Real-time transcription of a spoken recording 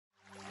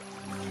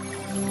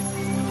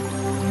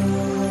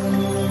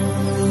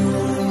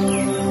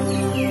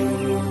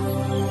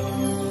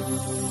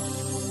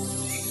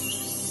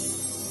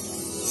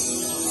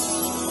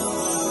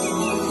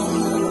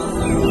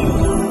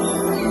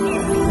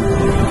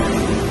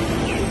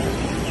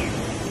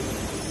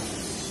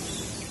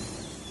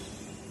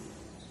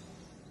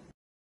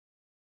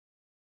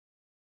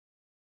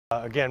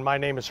Again, my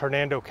name is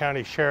Hernando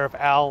County Sheriff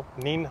Al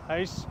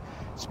Nienhuis,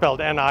 spelled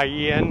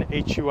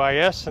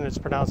N-I-E-N-H-U-I-S, and it's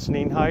pronounced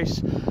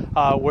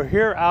Nienhuis. We're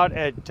here out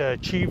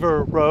at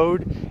Cheever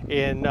Road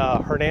in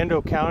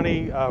Hernando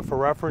County. For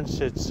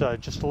reference, it's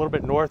just a little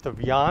bit north of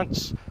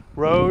Yance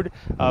Road,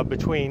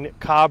 between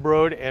Cobb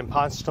Road and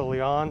Ponce de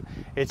Leon.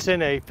 It's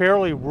in a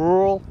fairly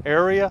rural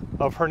area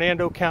of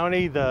Hernando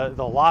County. The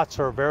lots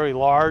are very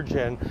large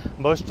and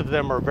most of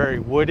them are very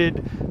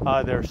wooded.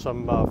 There's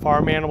some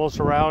farm animals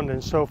around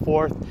and so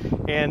forth.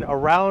 And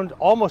around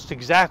almost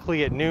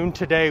exactly at noon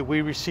today,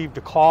 we received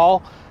a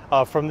call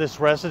from this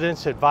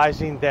residence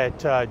advising that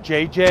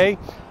JJ,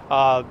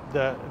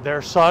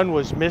 their son,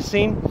 was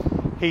missing.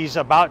 He's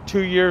about 2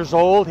 years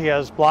old. He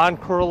has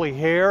blonde curly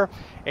hair,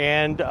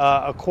 and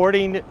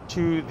according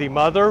to the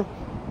mother,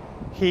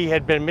 he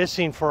had been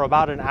missing for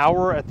about an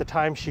hour at the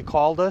time she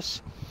called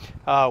us.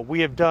 We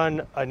have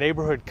done a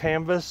neighborhood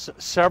canvass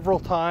several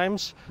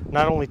times,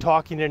 not only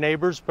talking to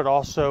neighbors, but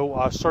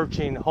also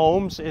searching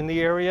homes in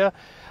the area.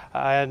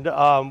 And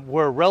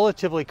we're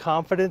relatively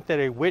confident that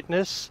a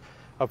witness,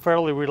 a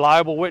fairly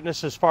reliable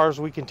witness as far as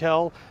we can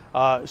tell,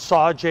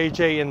 saw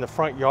JJ in the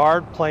front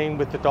yard playing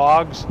with the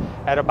dogs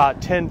at about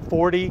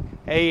 10:40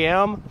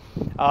 a.m.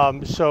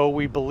 So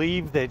we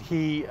believe that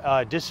he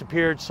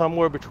disappeared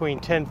somewhere between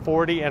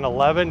 10:40 and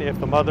 11, if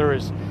the mother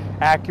is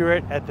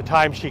accurate at the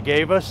time she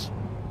gave us.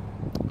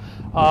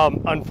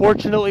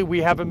 Unfortunately,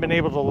 we haven't been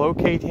able to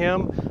locate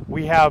him.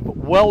 We have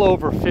well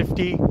over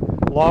 50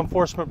 law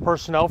enforcement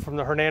personnel from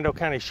the Hernando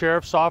County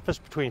Sheriff's Office,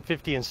 between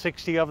 50 and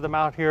 60 of them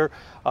out here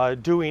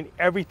doing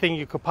everything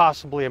you could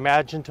possibly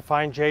imagine to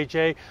find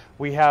JJ.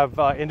 We have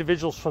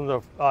individuals from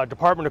the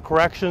Department of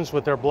Corrections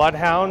with their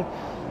bloodhound.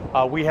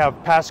 We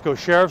have Pasco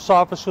Sheriff's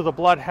Office with a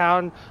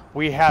bloodhound.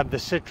 We have the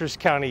Citrus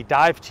County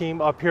dive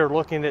team up here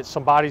looking at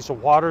some bodies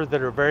of water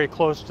that are very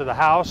close to the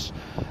house.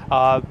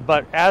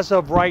 But as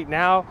of right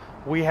now,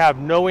 we have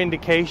no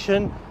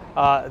indication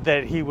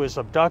that he was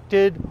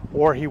abducted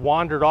or he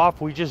wandered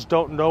off. We just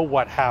don't know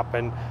what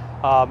happened.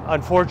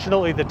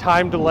 Unfortunately, the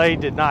time delay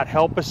did not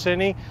help us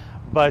any,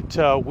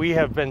 but we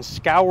have been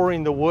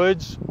scouring the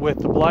woods with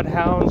the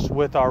bloodhounds,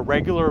 with our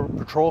regular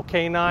patrol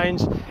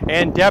canines,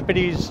 and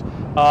deputies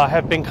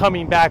have been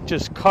coming back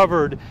just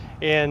covered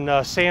in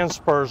sand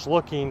spurs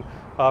looking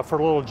for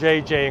little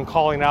JJ and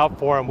calling out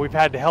for him. We've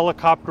had to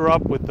helicopter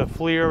up with the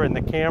FLIR and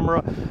the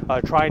camera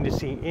trying to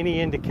see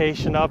any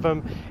indication of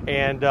him,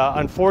 and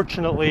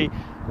unfortunately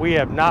we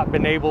have not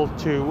been able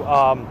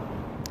to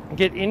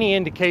get any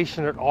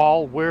indication at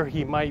all where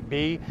he might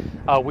be.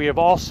 We have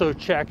also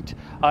checked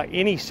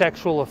any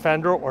sexual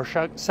offender or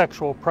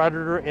sexual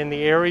predator in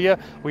the area.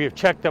 We have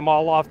checked them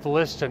all off the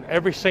list, and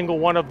every single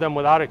one of them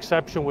without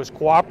exception was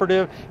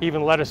cooperative,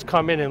 even let us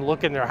come in and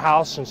look in their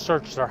house and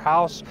search their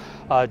house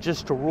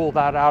just to rule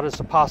that out as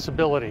a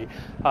possibility.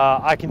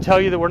 I can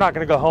tell you that we're not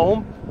going to go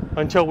home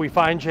until we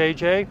find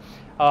JJ.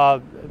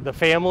 The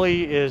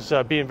family is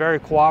being very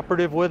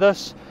cooperative with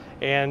us,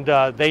 and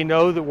they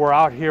know that we're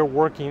out here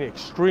working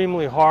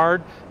extremely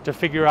hard to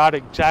figure out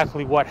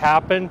exactly what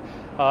happened.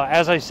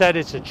 As I said,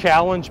 it's a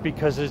challenge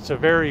because it's a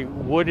very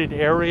wooded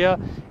area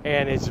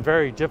and it's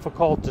very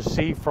difficult to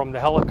see from the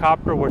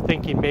helicopter. We're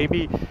thinking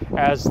maybe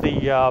as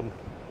the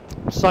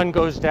sun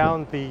goes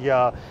down,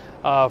 the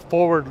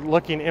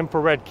forward-looking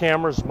infrared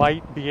cameras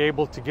might be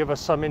able to give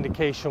us some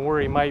indication where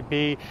he might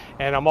be.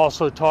 And I'm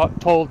also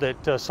told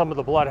that some of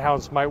the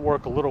bloodhounds might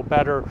work a little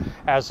better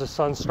as the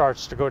sun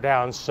starts to go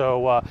down.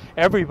 So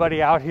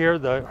everybody out here,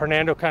 the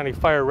Hernando County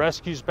Fire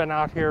Rescue's been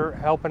out here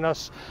helping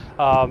us.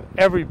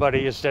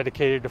 Everybody is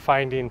dedicated to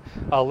finding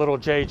little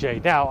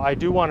JJ. Now, I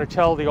do want to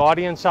tell the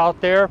audience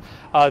out there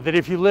that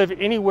if you live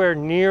anywhere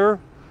near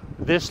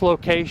this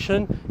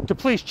location, to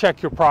please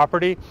check your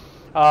property.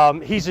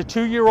 He's a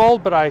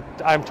 2-year-old, but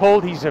I'm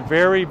told he's a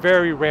very,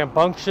 very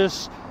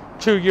rambunctious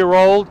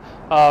 2-year-old,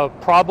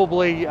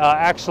 probably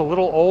acts a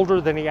little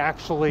older than he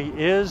actually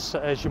is,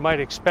 as you might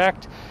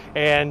expect.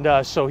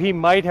 And so he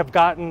might have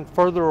gotten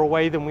further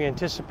away than we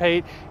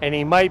anticipate, and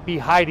he might be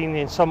hiding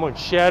in someone's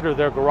shed or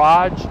their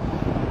garage.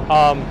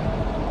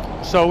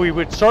 So we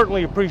would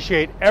certainly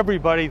appreciate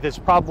everybody that's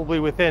probably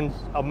within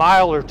a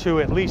mile or two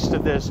at least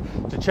of this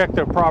to check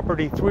their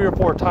property 3 or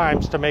 4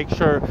 times to make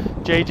sure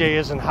JJ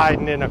isn't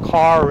hiding in a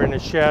car or in a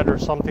shed or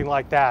something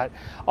like that.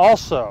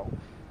 Also,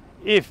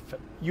 if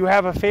you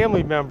have a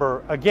family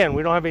member, again,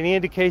 we don't have any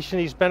indication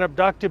he's been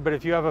abducted, but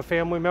if you have a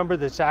family member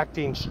that's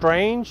acting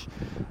strange,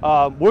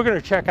 we're going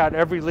to check out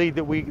every lead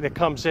that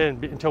comes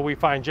in until we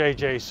find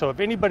JJ. So if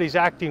anybody's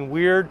acting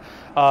weird,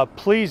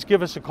 please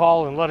give us a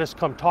call and let us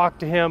come talk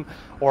to him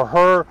or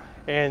her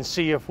and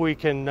see if we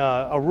can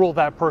rule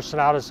that person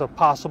out as a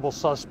possible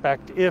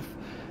suspect if,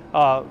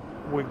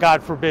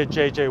 God forbid,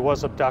 JJ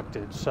was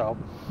abducted. So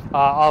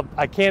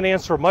I can't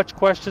answer much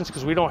questions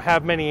because we don't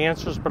have many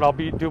answers, but I'll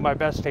do my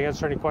best to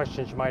answer any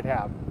questions you might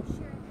have.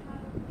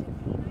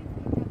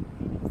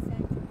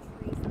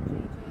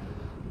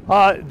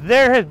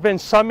 There has been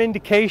some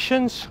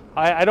indications.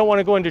 I don't want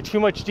to go into too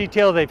much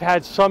detail. They've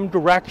had some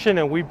direction,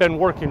 and we've been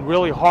working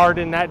really hard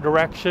in that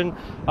direction.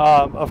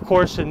 Of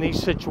course, in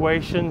these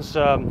situations,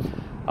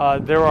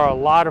 there are a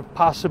lot of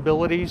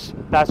possibilities.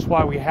 That's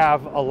why we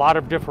have a lot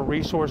of different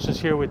resources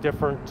here with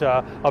different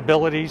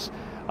abilities.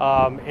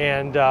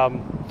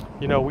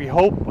 You know, we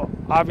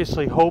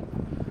obviously hope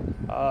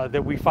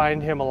that we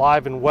find him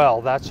alive and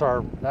well. That's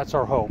our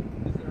hope.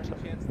 Is there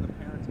any chance the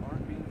parents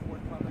aren't being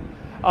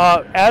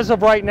forthcoming? As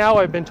of right now,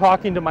 I've been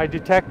talking to my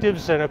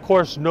detectives, and of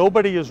course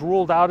nobody is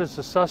ruled out as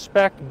a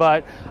suspect,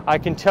 but I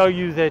can tell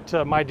you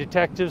that my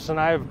detectives, and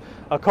I have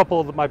a couple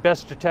of my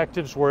best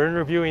detectives, we're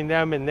interviewing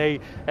them, and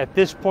at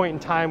this point in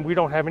time, we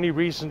don't have any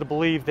reason to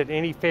believe that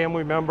any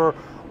family member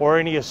or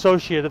any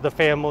associate of the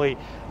family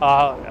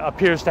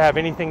appears to have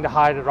anything to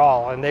hide at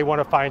all, and they want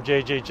to find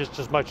JJ just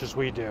as much as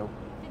we do.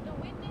 Did the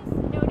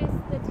witness notice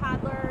the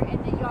toddler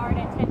in the yard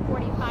at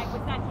 10:45?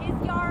 Was that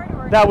his yard?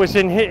 Or that was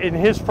in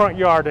his front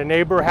yard. A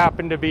neighbor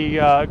happened to be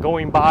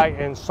going by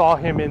and saw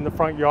him in the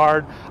front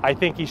yard. I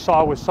think he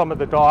saw with some of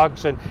the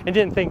dogs and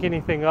didn't think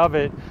anything of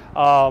it.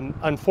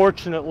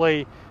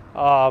 Unfortunately,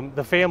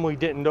 the family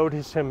didn't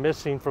notice him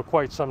missing for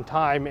quite some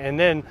time. And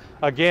then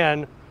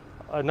again,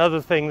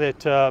 another thing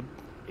that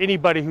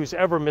anybody who's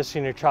ever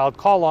missing a child,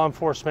 call law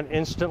enforcement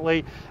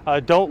instantly.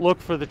 Don't look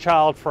for the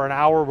child for an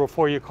hour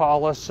before you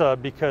call us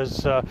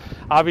because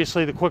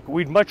obviously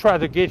we'd much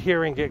rather get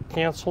here and get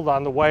canceled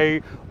on the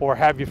way or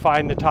have you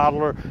find the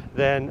toddler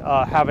than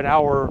have an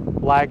hour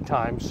lag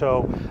time.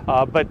 So,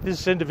 but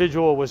this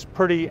individual was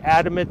pretty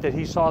adamant that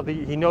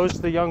he knows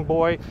the young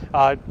boy,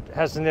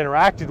 hasn't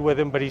interacted with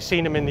him, but he's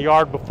seen him in the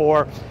yard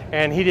before,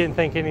 and he didn't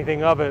think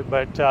anything of it,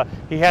 but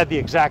he had the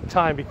exact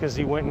time because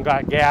he went and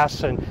got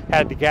gas and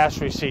had the gas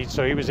receipt,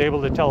 so he was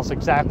able to tell us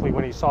exactly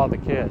when he saw the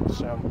kid.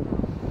 So,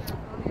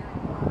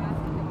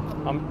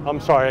 I'm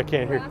sorry, I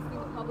can't hear.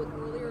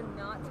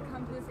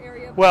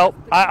 Well,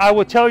 I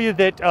will tell you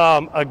that,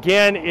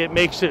 again, it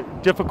makes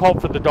it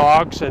difficult for the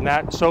dogs and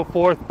that so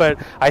forth, but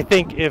I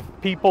think if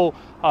people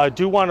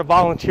do want to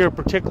volunteer,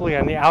 particularly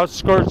on the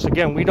outskirts,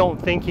 again, we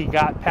don't think he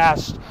got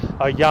past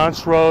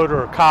Yance Road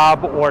or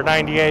Cobb or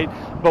 98,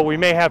 but we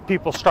may have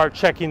people start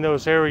checking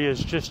those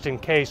areas just in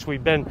case.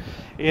 We've been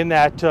in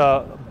that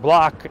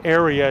block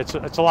area.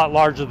 It's a lot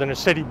larger than a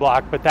city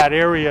block, but that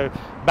area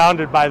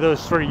bounded by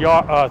those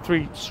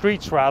three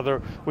streets,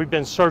 rather, we've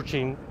been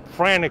searching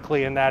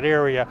frantically in that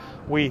area.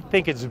 We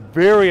think it's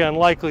very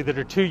unlikely that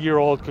a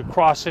 2-year-old could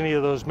cross any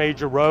of those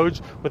major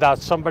roads without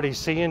somebody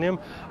seeing him,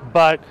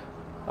 but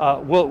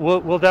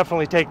we'll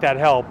definitely take that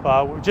help.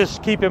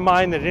 Just keep in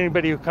mind that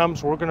anybody who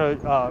comes, we're going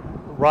to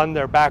run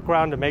their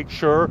background to make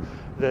sure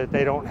that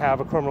they don't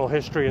have a criminal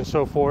history and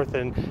so forth,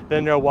 and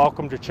then they're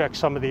welcome to check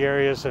some of the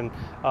areas. And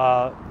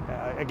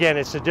again,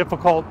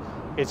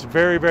 it's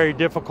very, very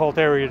difficult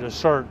area to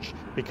search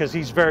because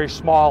he's very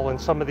small, and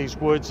some of these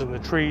woods and the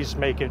trees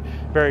make it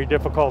very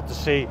difficult to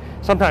see,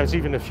 sometimes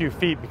even a few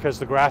feet because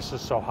the grass is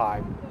so high.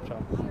 So.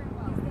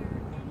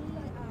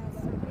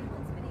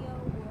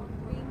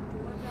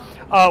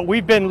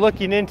 We've been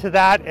looking into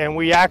that, and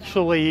we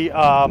actually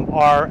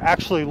are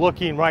actually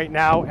looking right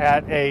now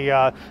at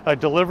a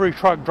delivery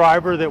truck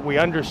driver that we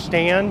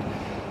understand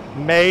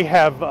may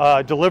have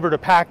delivered a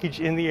package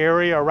in the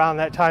area around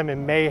that time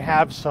and may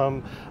have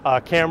some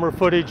camera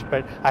footage,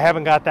 but I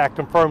haven't got that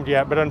confirmed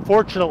yet. But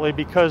unfortunately,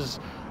 because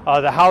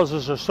the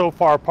houses are so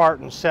far apart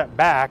and set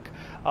back,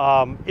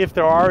 if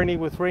there are any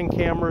with Ring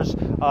cameras,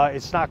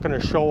 it's not going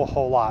to show a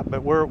whole lot.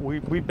 But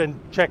we've been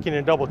checking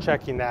and double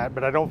checking that,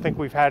 but I don't think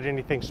we've had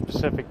anything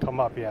specific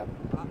come up yet.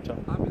 So.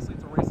 Obviously,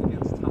 it's a race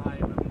against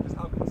time. I mean, just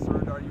how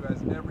concerned are you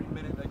as every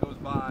minute that goes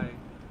by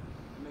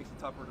it makes it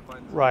tougher to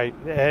find this? Right,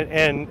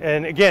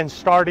 and again,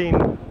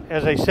 starting,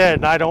 as I said,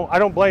 and I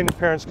don't blame the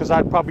parents because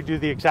I'd probably do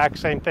the exact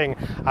same thing.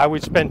 I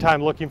would spend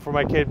time looking for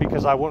my kid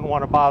because I wouldn't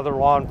want to bother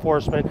law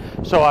enforcement.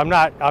 So I'm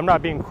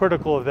not being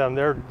critical of them.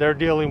 They're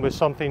dealing with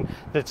something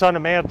that's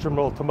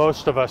unimaginable to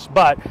most of us.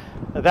 But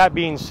that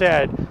being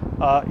said,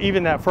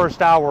 even that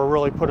first hour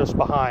really put us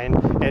behind,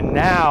 and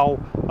now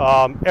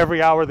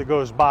every hour that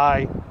goes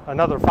by,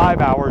 another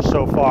 5 hours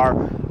so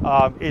far,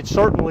 it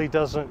certainly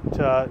doesn't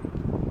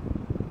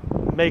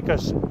make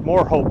us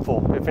more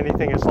hopeful. If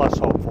anything, it's less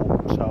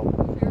hopeful.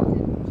 So.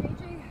 Did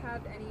JJ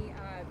have any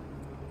kind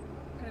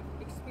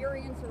of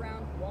experience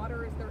around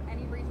water? Is there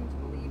any reason to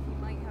believe he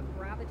might have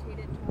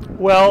gravitated toward?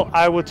 Well,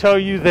 I will tell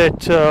you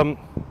that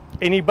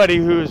anybody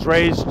who has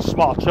raised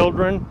small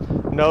children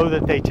know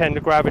that they tend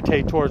to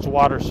gravitate towards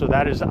water, so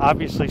that is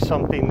obviously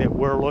something that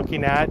we're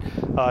looking at.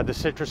 The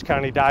Citrus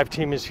County Dive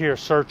Team is here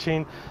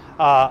searching.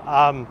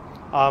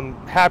 I'm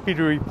happy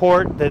to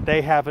report that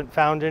they haven't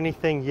found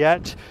anything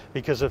yet,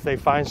 because if they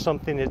find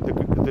something,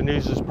 the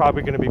news is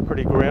probably going to be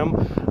pretty grim.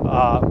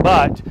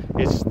 But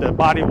it's the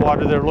body of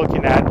water they're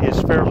looking at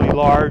is fairly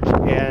large,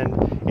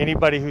 and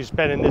anybody who's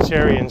been in this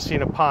area and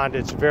seen a pond,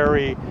 it's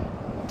very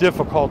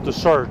difficult to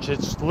search.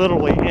 It's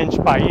literally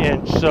inch by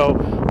inch. So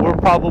we're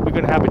probably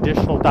going to have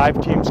additional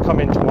dive teams come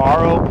in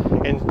tomorrow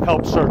and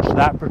help search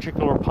that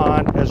particular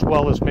pond, as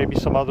well as maybe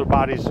some other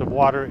bodies of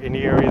water in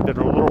the area that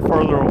are a little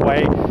further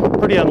away.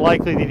 Pretty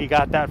unlikely that he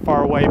got that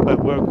far away, but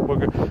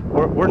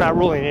we're not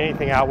ruling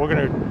anything out. We're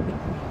going to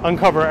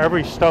uncover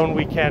every stone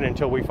we can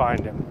until we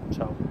find him.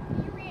 So.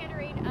 Can you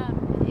reiterate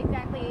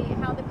exactly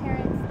how the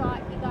parents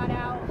thought he got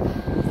out?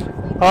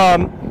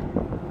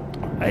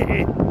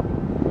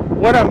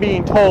 What I'm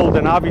being told,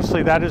 and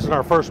obviously that isn't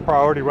our first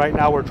priority right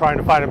now, we're trying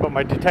to find him, but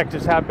my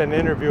detectives have been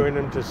interviewing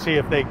him to see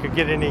if they could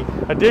get any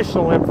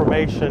additional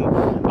information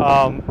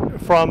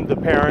from the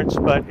parents,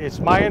 but it's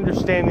my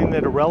understanding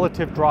that a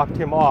relative dropped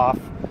him off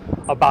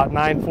about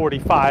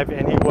 9:45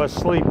 and he was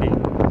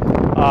sleeping.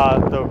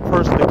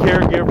 The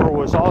caregiver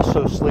was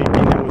also sleeping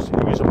and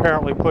he was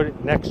apparently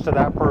put next to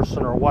that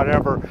person or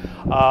whatever,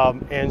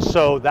 and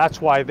so that's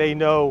why they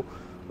know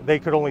they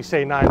could only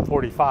say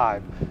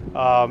 9:45,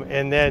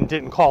 and then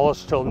didn't call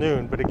us till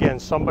noon. But again,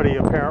 somebody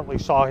apparently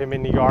saw him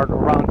in the yard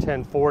around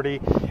 10:40,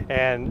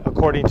 and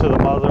according to the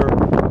mother,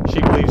 she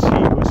believes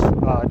he was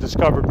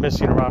discovered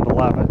missing around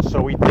 11.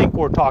 So we think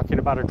we're talking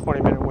about a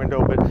 20-minute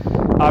window, but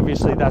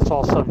obviously that's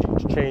all subject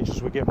to change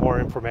as we get more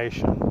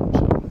information.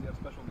 So, Does he have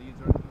special needs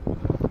or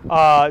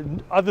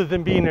anything? Other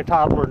than being a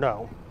toddler,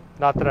 no,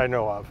 not that I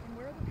know of. And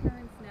where are the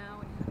parents now,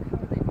 and how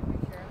are they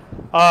doing,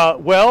 Sheriff?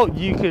 Well,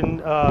 you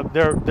can.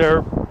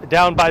 They're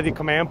down by the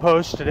command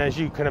post, and as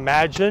you can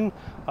imagine,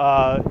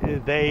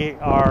 they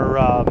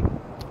are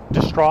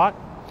distraught.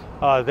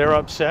 They're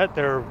upset.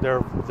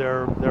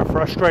 They're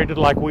frustrated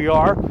like we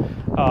are.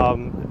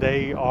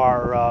 They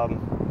are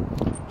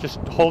just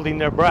holding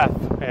their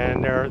breath,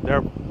 and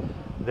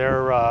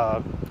they're.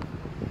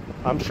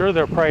 I'm sure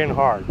they're praying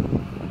hard.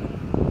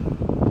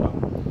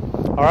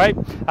 All right,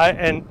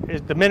 and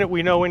the minute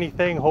we know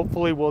anything,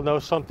 hopefully we'll know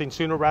something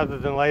sooner rather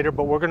than later,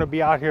 but we're going to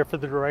be out here for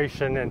the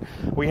duration, and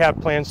we have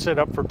plans set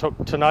up for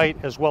tonight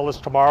as well as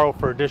tomorrow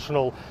for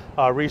additional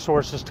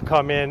resources to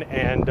come in,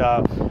 and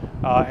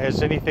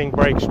as anything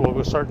breaks,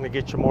 we'll certainly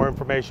get you more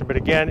information. But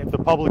again, if the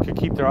public could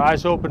keep their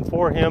eyes open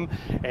for him,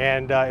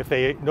 and if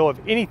they know of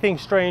anything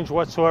strange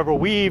whatsoever,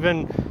 we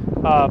even,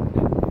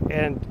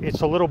 and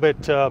it's a little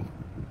bit,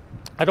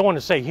 I don't want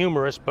to say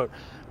humorous, but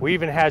we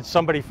even had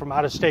somebody from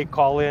out of state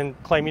call in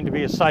claiming to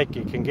be a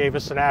psychic and gave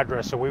us an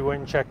address, and we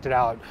went and checked it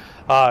out.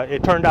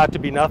 It turned out to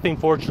be nothing.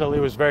 Fortunately,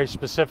 it was very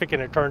specific,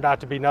 and it turned out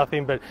to be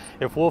nothing. But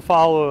if we'll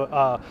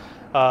follow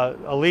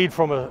a lead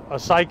from a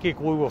psychic,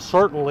 we will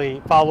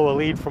certainly follow a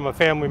lead from a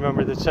family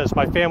member that says,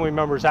 my family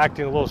member is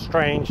acting a little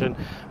strange, and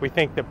we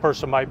think that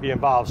person might be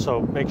involved.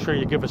 So make sure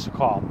you give us a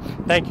call.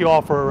 Thank you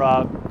all for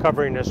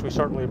covering this. We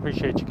certainly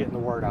appreciate you getting the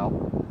word out.